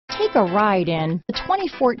Take a ride in the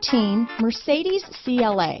 2014 Mercedes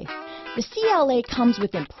CLA. The CLA comes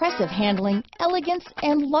with impressive handling, elegance,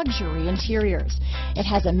 and luxury interiors. It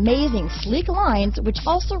has amazing sleek lines, which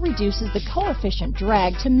also reduces the coefficient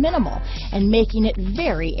drag to minimal and making it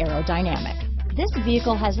very aerodynamic. This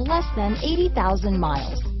vehicle has less than 80,000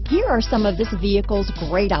 miles. Here are some of this vehicle's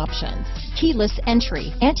great options: keyless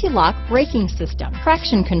entry, anti-lock braking system,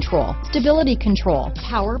 traction control, stability control,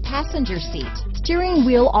 power passenger seat, steering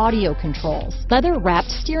wheel audio controls,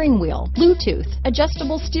 leather-wrapped steering wheel, Bluetooth,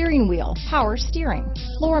 adjustable steering wheel, power steering,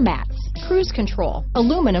 floor mats, cruise control,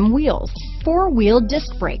 aluminum wheels, four-wheel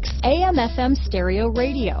disc brakes, AM/FM stereo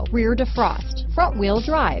radio, rear defrost, front-wheel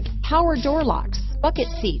drive, power door locks, bucket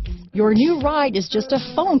seats. Your new ride is just a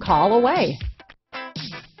phone call away.